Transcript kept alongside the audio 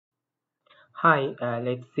Hi,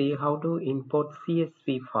 let's see how to import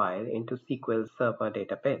CSV file into SQL Server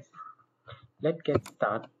Database. Let's get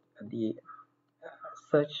started. The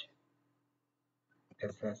search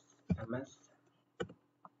MS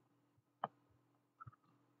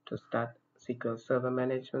to start SQL Server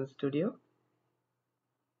Management Studio.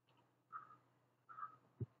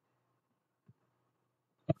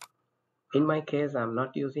 In my case, I'm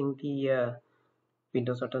not using the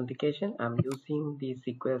Windows authentication. I'm using the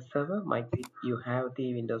SQL Server. Might be you have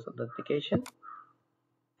the Windows authentication.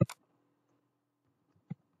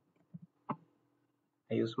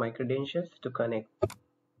 I use my credentials to connect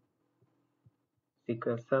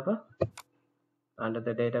SQL Server under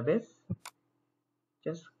the database.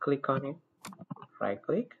 Just click on it, right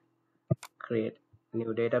click, create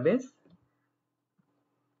new database,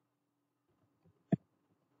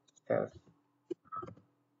 sales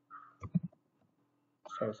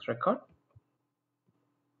record.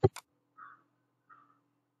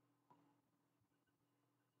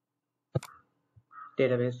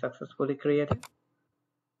 Database successfully created.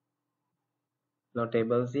 No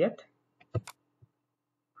tables yet.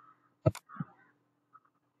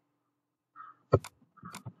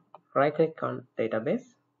 Right click on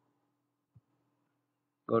database.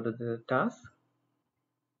 Go to the task.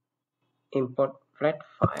 Import flat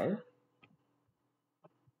file.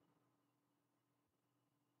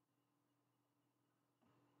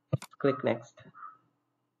 Click next.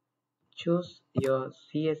 Choose your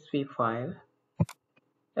CSV file.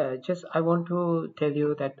 I want to tell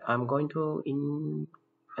you that I'm going to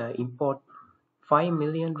import 5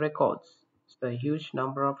 million records. It's a huge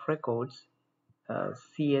number of records.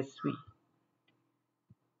 CSV.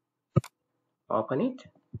 Open it.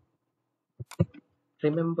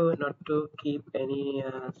 Remember not to keep any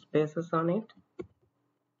spaces on it.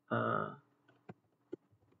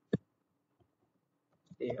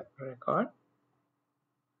 The record.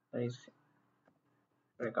 There is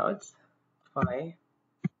records 5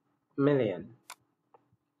 million.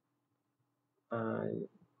 I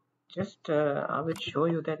will show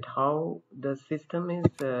you that how the system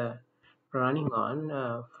is running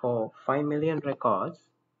on for 5 million records.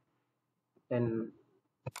 Then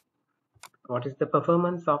what is the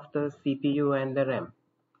performance of the CPU and the RAM?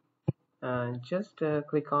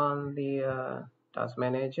 Click on the task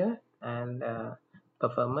manager and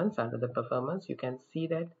performance. Under the performance you can see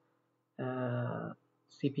that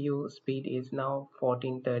CPU speed is now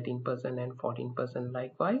 13% and 14%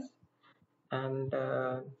 likewise. And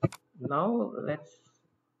now let's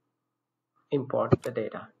import the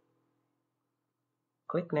data.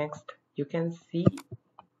 Click next. You can see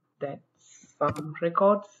that some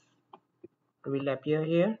records will appear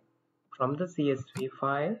here from the CSV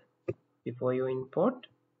file before you import,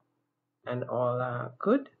 and all are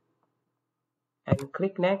good. And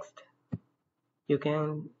click next. You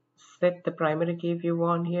can set the primary key if you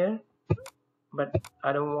want here, but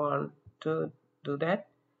I don't want to do that.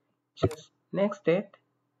 Just next it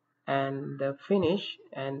and finish,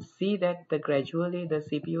 and see that gradually the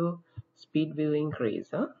CPU speed will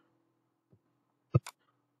increase.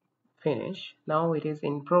 Finish. Now it is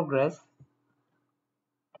in progress.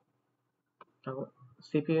 Now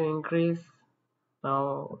CPU increase.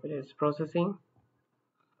 Now it is processing.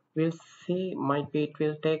 We'll see. Might be it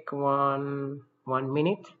will take one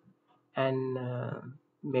minute and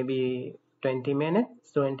maybe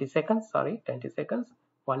 20 seconds. Sorry, 20 seconds.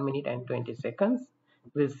 1 minute and 20 seconds.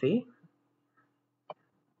 We'll see.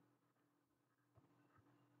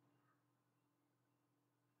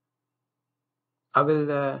 I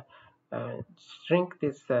will shrink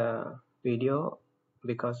this video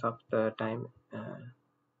because of the time.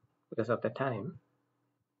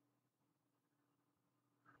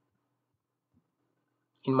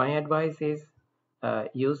 In my advice is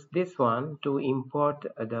use this one to import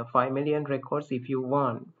the 5 million records if you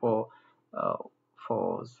want for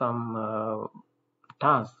some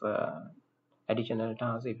tasks, additional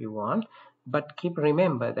tasks if you want. But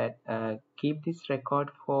remember that keep this record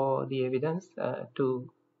for the evidence to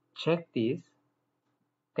check these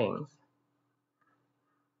things.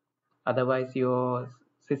 Otherwise your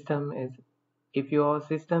system is, if your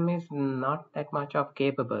system is not that much of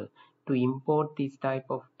capable to import this type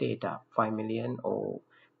of data, 5 million or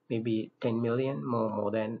maybe 10 million, more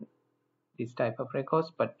than this type of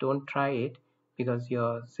records, but don't try it because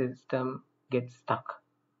your system gets stuck.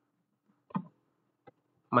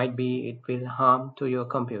 Might be it will harm to your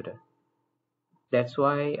computer. That's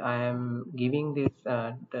why I am giving this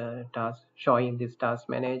the task, showing this task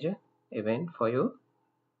manager event for you,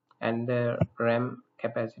 and the RAM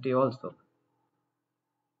capacity also.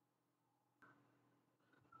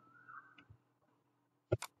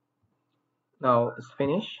 Now it's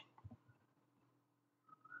finished.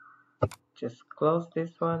 Just close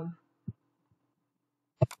this one,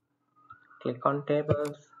 click on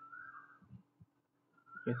tables.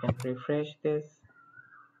 You can refresh this.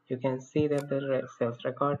 You can see that the sales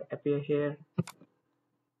record appear here.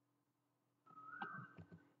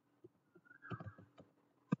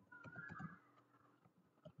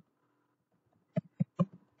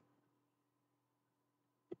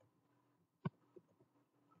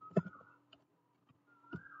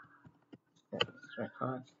 Sales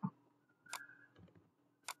records.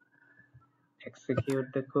 Execute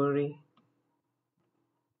the query.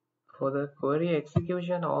 For the query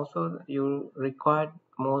execution also you require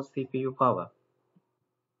more CPU power,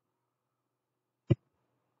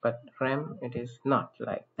 but RAM it is not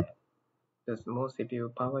like that. There's more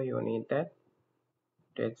CPU power, you need that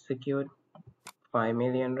to execute 5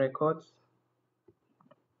 million records.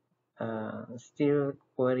 Still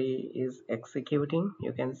query is executing,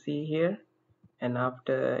 you can see here, and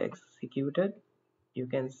after executed you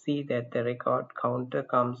can see that the record counter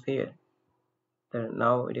comes here.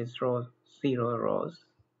 Now it is 0 rows.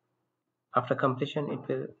 After completion it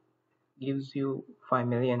will gives you 5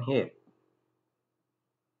 million here.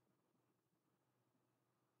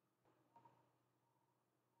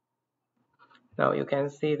 Now you can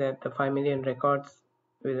see that the 5 million records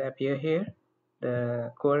will appear here.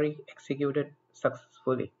 The query executed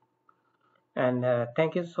successfully. And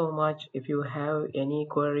thank you so much. If you have any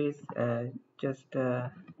queries, just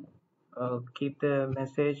keep the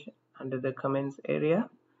message under the comments area.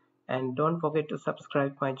 And don't forget to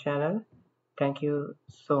subscribe my channel. Thank you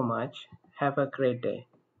so much. Have a great day.